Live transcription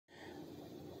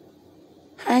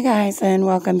Hi guys, and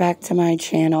welcome back to my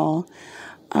channel.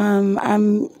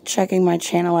 I'm checking my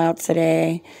channel out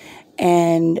today,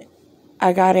 and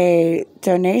I got a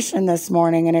donation this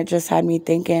morning, and it just had me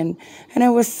thinking, and it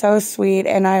was so sweet,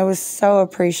 and I was so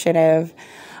appreciative.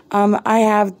 I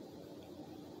have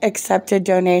accepted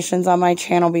donations on my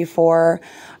channel before.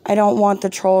 I don't want the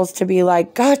trolls to be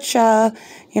like, gotcha,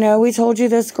 we told you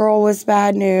this girl was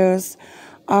bad news.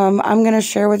 I'm going to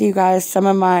share with you guys some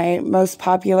of my most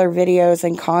popular videos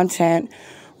and content.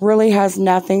 Really has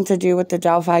nothing to do with the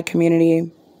Delphi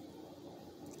community.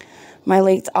 My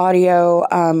leaked audio,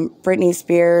 Britney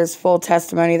Spears, full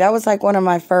testimony. That was like one of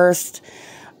my first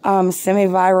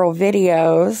semi-viral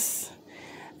videos.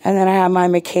 And then I have my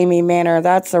McCamey Manor.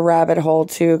 That's a rabbit hole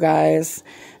too, guys.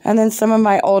 And then some of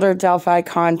my older Delphi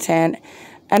content.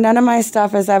 And none of my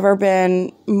stuff has ever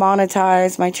been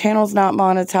monetized. My channel's not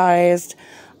monetized.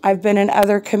 I've been in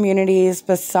other communities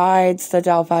besides the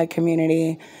Delphi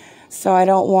community. So I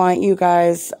don't want you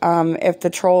guys, if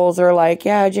the trolls are like,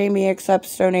 yeah, Jamie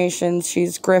accepts donations,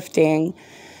 she's grifting,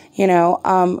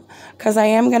 because I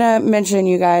am going to mention,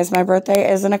 you guys, my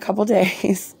birthday is in a couple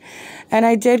days. And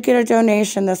I did get a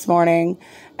donation this morning,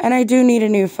 and I do need a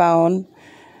new phone.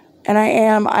 And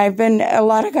I've been, a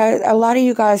lot of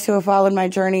you guys who have followed my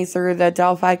journey through the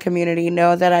Delphi community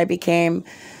know that I became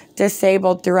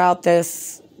disabled throughout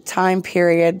this time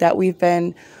period that we've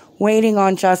been waiting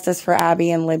on justice for Abby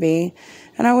and Libby.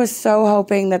 And I was so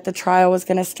hoping that the trial was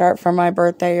going to start for my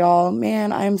birthday, y'all.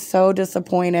 Man, I'm so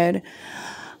disappointed.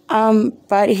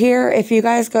 But here, if you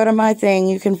guys go to my thing,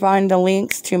 you can find the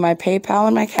links to my PayPal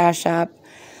and my Cash App.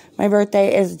 My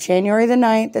birthday is January the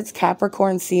 9th. It's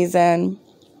Capricorn season.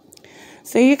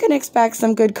 So you can expect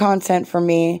some good content from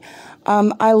me.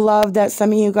 I love that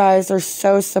some of you guys are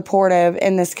so supportive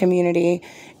in this community.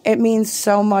 It means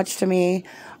so much to me.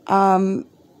 I'm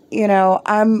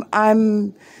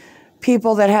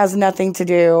people that has nothing to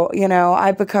do.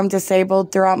 I've become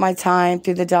disabled throughout my time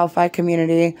through the Delphi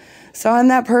community. So I'm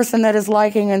that person that is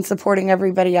liking and supporting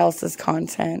everybody else's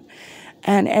content.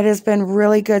 And it has been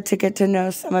really good to get to know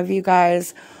some of you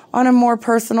guys on a more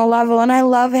personal level. And I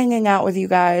love hanging out with you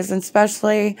guys, and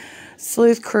especially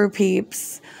Sleuth Crew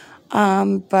peeps.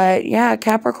 But yeah,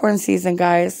 Capricorn season,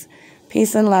 guys.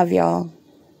 Peace and love, y'all.